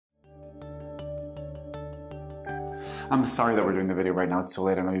I'm sorry that we're doing the video right now. It's so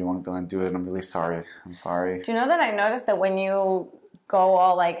late. I know you want to do it. I'm really sorry. I'm sorry. Do you know that I noticed that when you go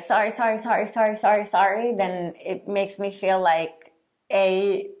all like, sorry, then it makes me feel like,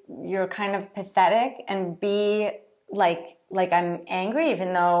 A, you're kind of pathetic, and B, like I'm angry,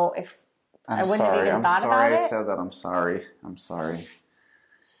 even though if I wouldn't have even thought about it. I'm sorry I said that. I'm sorry. I'm sorry.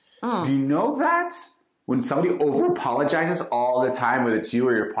 Do you know that? When somebody over-apologizes all the time, whether it's you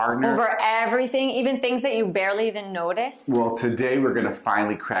or your partner. Over everything, even things that you barely even noticed. Well, today we're going to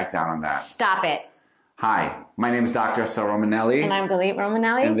finally crack down on that. Stop it. Hi, my name is Dr. Assael Romanelli. And I'm Galit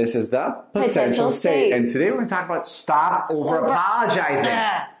Romanelli. And this is the Potential State. And today we're going to talk about stop over-apologizing.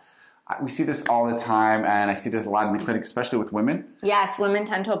 We see this all the time, and I see this a lot in the clinic, especially with women. Yes, women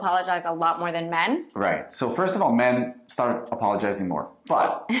tend to apologize a lot more than men. Right. So first of all, men start apologizing more.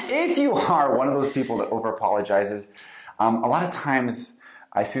 But if you are one of those people that over-apologizes, a lot of times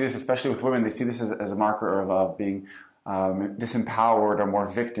I see this, especially with women, they see this as a marker of being disempowered or more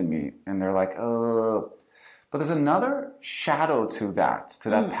victim-y. And they're like, oh. But there's another shadow to that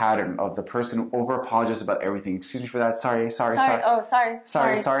pattern of the person who over-apologizes about everything. Excuse me for that. Sorry. Oh, sorry.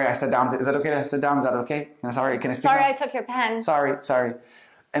 Sorry. I sat down. Is that okay to sit down? Is that okay? Can I speak Sorry, now? I took your pen. Sorry.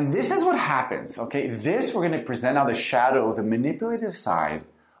 And this is what happens, okay? This we're going to present now the shadow, the manipulative side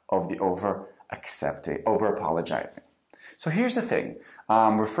of the over-apologizing. So here's the thing.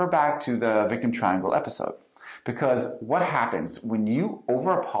 Refer back to the victim triangle episode. Because what happens when you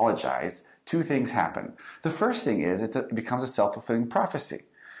over-apologize, two things happen. The first thing is it becomes a self-fulfilling prophecy.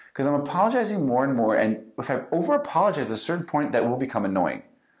 Because I'm apologizing more and more, and if I over-apologize at a certain point, that will become annoying.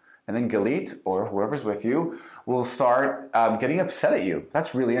 And then Galit, or whoever's with you, will start getting upset at you.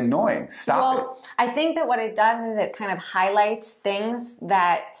 That's really annoying. Stop it. I think that what it does is it kind of highlights things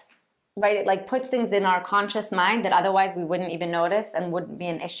that, right, it like puts things in our conscious mind that otherwise we wouldn't even notice and wouldn't be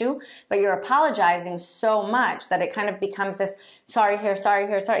an issue. But you're apologizing so much that it kind of becomes this sorry here.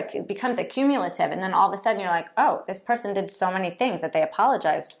 It becomes accumulative. And then all of a sudden you're like, oh, this person did so many things that they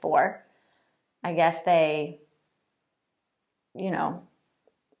apologized for. I guess they, do you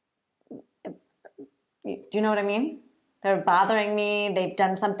know what I mean? They're bothering me. They've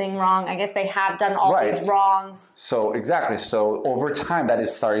done something wrong. I guess they have done all these wrongs. So exactly. So over time, that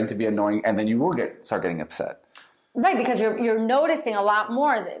is starting to be annoying, and then you will start getting upset. Right, because you're noticing a lot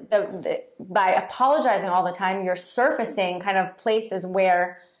more by apologizing all the time. You're surfacing kind of places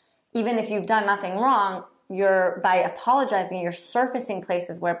where, even if you've done nothing wrong, by apologizing, you're surfacing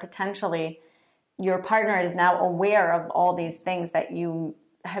places where potentially your partner is now aware of all these things that you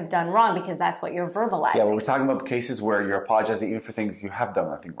have done wrong, because that's what you're verbalizing. Yeah, well, we're talking about cases where you're apologizing even for things you have done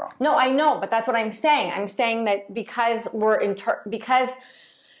nothing wrong. No, I know, but that's what I'm saying. I'm saying that because because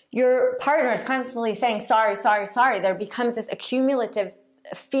your partner is constantly saying sorry, there becomes this accumulative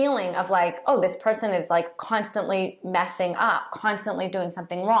feeling of like, oh, this person is like constantly messing up, constantly doing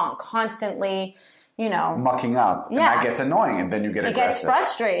something wrong, constantly, mucking up. Yeah. And that gets annoying, and then you get aggressive. It gets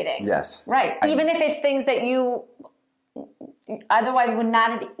frustrating. Yes. Right. Even if it's things that you otherwise would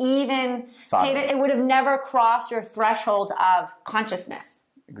not have even paid it. It would have never crossed your threshold of consciousness.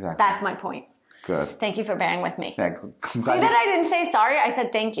 Exactly. That's my point. Good. Thank you for bearing with me. Thanks. See that I didn't say sorry? I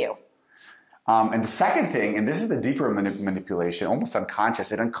said thank you. And the second thing, and this is the deeper manipulation, almost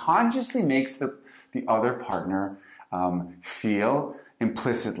unconscious, it unconsciously makes the other partner feel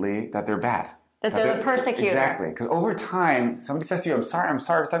implicitly that they're bad. That they're the persecutor. Exactly. Because over time, somebody says to you, I'm sorry.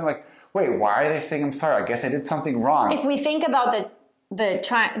 Every time, like, wait, why are they saying I'm sorry? I guess I did something wrong. If we think about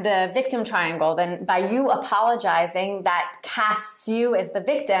the victim triangle, then by you apologizing, that casts you as the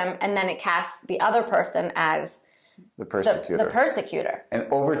victim, and then it casts the other person as the persecutor. The persecutor. And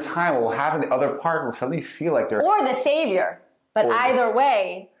over time, what will happen, the other part will suddenly feel like they're... Or the savior. But either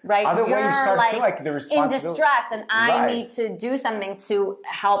way, right? Either way, you start to feel like the responsibility... in distress, and I need to do something to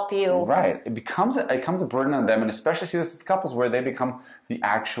help you. Right. It becomes a burden on them, and especially see this with couples where they become the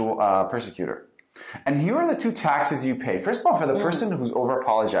actual persecutor. And here are the two taxes you pay. First of all, for the person who's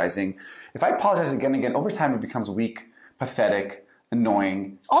over-apologizing, if I apologize again and again, over time it becomes weak, pathetic,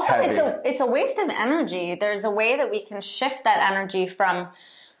 annoying, also, heavy. it's a waste of energy. There's a way that we can shift that energy from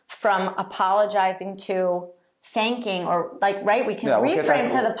apologizing to thanking, or we can reframe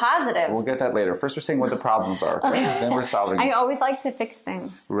to the positive. We'll get that later. First, we're saying what the problems are. Okay. Then we're solving them. I always like to fix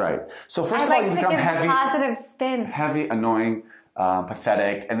things. Right. So first of all, you become heavy, positive spin. Heavy, annoying,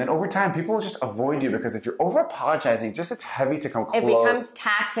 pathetic, and then over time, people will just avoid you because if you're over-apologizing, it's heavy to come close. It becomes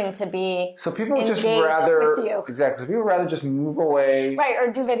taxing to be so people engaged just rather with you. Exactly. So people rather just move away. Right,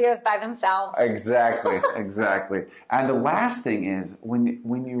 or do videos by themselves. Exactly. And the last thing is when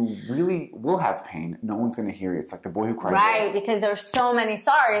you really will have pain, no one's going to hear you. It's like the boy who cried wolf. Right, because there's so many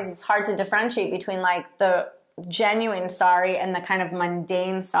sorries. It's hard to differentiate between like the genuine sorry and the kind of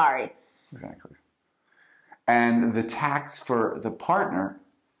mundane sorry. Exactly. And the tax for the partner,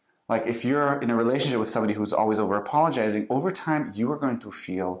 like if you're in a relationship with somebody who's always over apologizing, over time you are going to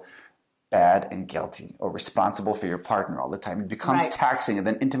feel bad and guilty or responsible for your partner all the time. It becomes taxing, and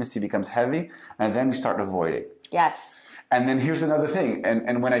then intimacy becomes heavy, and then we start avoiding. Yes. And then here's another thing.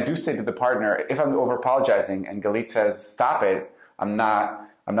 And when I do say to the partner, if I'm over apologizing and Galit says, stop it, I'm not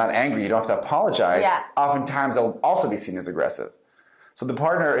angry, you don't have to apologize, oftentimes I'll also be seen as aggressive. So the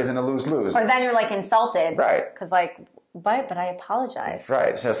partner is in a lose-lose. Or then you're like insulted. Right. Because like, but I apologize.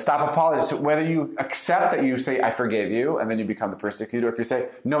 Right. So stop apologizing. So whether you accept that you say, I forgive you, and then you become the persecutor, or if you say,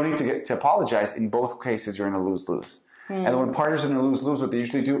 no need to apologize, in both cases you're in a lose-lose. And when partners are in a lose-lose, what they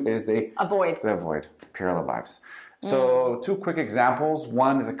usually do is they avoid parallel lives. So 2 quick examples.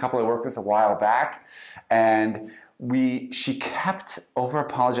 One is a couple I worked with a while back, and she kept over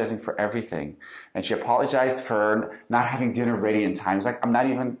apologizing for everything, and she apologized for not having dinner ready in time. It's like, I'm not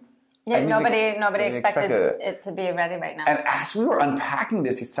even. Yeah, nobody expected it to be ready right now. And as we were unpacking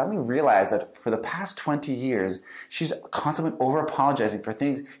this, he suddenly realized that for the past 20 years, she's constantly over apologizing for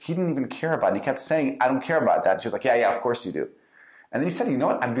things he didn't even care about. And he kept saying, I don't care about that. She was like, yeah, of course you do. And then he said, you know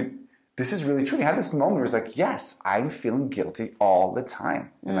what? This is really true. And he had this moment where he was like, yes, I'm feeling guilty all the time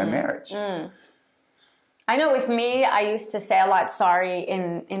in my marriage. I know with me, I used to say a lot sorry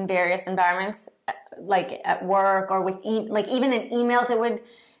in various environments, like at work or with like even in emails, it would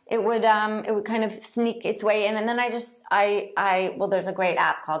kind of sneak its way in. And then well, there's a great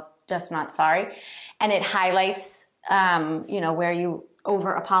app called Just Not Sorry, and it highlights, where you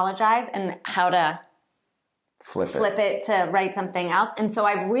over apologize and how to flip it to write something else. And so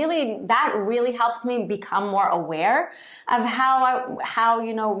that really helped me become more aware of how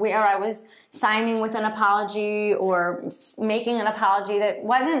where I was signing with an apology or making an apology that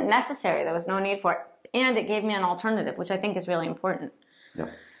wasn't necessary. There was no need for it. And it gave me an alternative, which I think is really important. Yeah.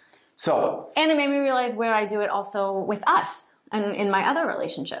 And it made me realize where I do it also with us and in my other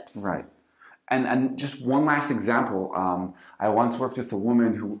relationships. Right. And just one last example. I once worked with a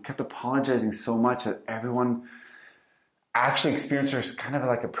woman who kept apologizing so much that everyone actually experienced her as kind of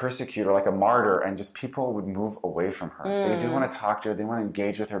like a persecutor, like a martyr, and just people would move away from her. They didn't want to talk to her. They didn't want to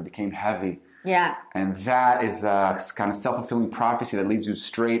engage with her. It became heavy. Yeah. And that is a kind of self-fulfilling prophecy that leads you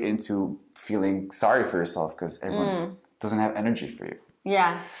straight into feeling sorry for yourself because everyone doesn't have energy for you.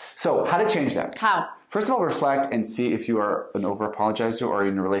 Yeah. So how to change that? How? First of all, reflect and see if you are an over-apologizer or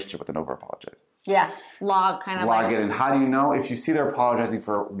in a relationship with an over-apologizer. Yeah. Log it. And how do you know if you see they're apologizing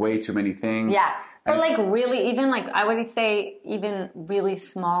for way too many things? Yeah. Or like really, even like, I would say even really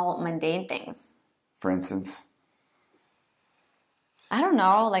small, mundane things. For instance? I don't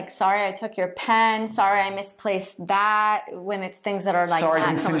know, like, sorry I took your pen, sorry I misplaced that, when it's things that are like sorry I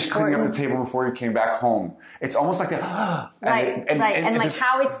didn't finish cleaning up the table before you came back home. It's almost like a, and like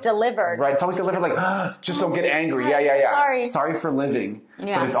how it's delivered. Right, it's always delivered like, just don't get angry, yeah. Sorry for living.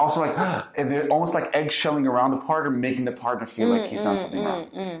 Yeah. But it's also like, and they're almost like eggshelling around the partner, making the partner feel like he's done something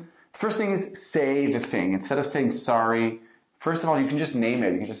wrong. First thing is say the thing. Instead of saying sorry, first of all, you can just name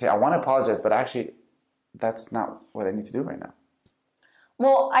it. You can just say, I want to apologize, but actually, that's not what I need to do right now.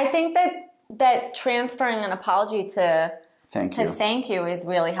 Well, I think that transferring an apology to thank you is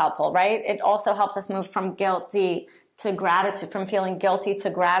really helpful, right? It also helps us move from guilty to gratitude, from feeling guilty to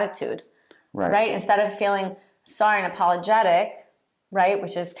gratitude, right? Instead of feeling sorry and apologetic, right,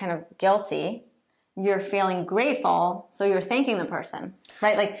 which is kind of guilty, you're feeling grateful, so you're thanking the person,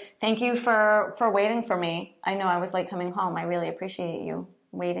 right? Like, thank you for waiting for me. I know I was late coming home. I really appreciate you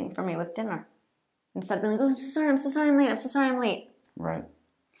waiting for me with dinner. Instead of being like, oh, I'm so sorry I'm late. Right.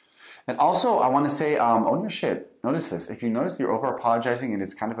 And also, I want to say, own your shit. Notice this. If you notice you're over-apologizing and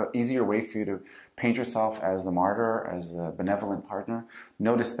it's kind of an easier way for you to paint yourself as the martyr, as the benevolent partner,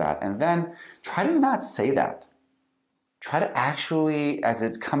 notice that. And then try to not say that. Try to actually, as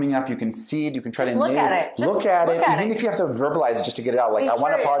it's coming up, you can see it, you can try to look at it. Look at it. Even if you have to verbalize it just to get it out. Like, I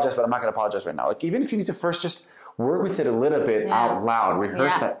want to apologize, but I'm not going to apologize right now. Like, even if you need to first just work with it a little bit out loud.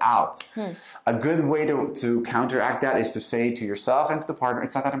 Rehearse that out. A good way to counteract that is to say to yourself and to the partner,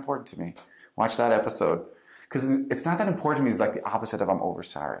 it's not that important to me. Watch that episode. Because it's not that important to me is like the opposite of I'm over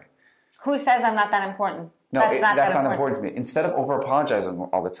sorry. Who says I'm not that important? No, that's not important to me. Instead of over apologizing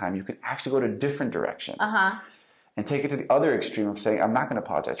all the time, you can actually go to a different direction. And take it to the other extreme of saying, I'm not going to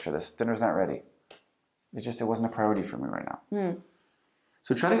apologize for this. Dinner's not ready. It wasn't a priority for me right now.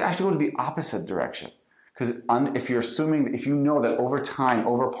 So try to actually go to the opposite direction. Because if you know that over time,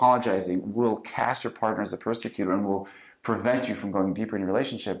 over-apologizing will cast your partner as a persecutor and will prevent you from going deeper in your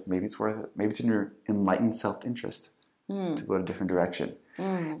relationship, maybe it's worth it. Maybe it's in your enlightened self-interest to go a different direction.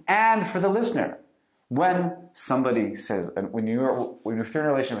 And for the listener, When somebody says, and when you're in a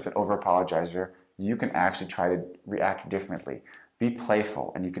relationship with an over-apologizer, you can actually try to react differently. Be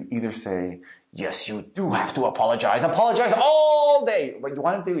playful, and you can either say, yes, you do have to apologize. Apologize all day. What you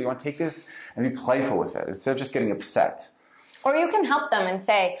want to do, you want to take this and be playful with it instead of just getting upset. Or you can help them and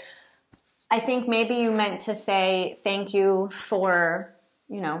say, I think maybe you meant to say thank you for,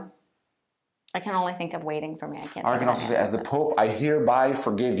 you know, I can only think of waiting for me. I can't. Or I can also say, as the Pope, I hereby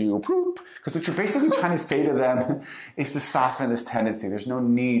forgive you. Poop. Because what you're basically trying to say to them is to soften this tendency. There's no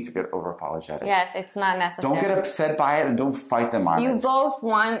need to get over apologetic. Yes, it's not necessary. Don't get upset by it and don't fight them on it. You both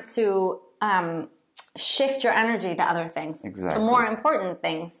want to shift your energy to other things. Exactly. To more important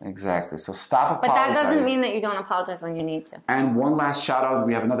things. Exactly. So stop But apologizing. that doesn't mean that you don't apologize when you need to. And one last shout out.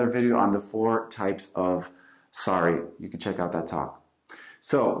 We have another video on the 4 types of sorry. You can check out that talk.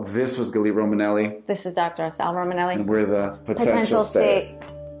 So this was Galit Romanelli. This is Dr. Assael Romanelli. And we're the Potential State.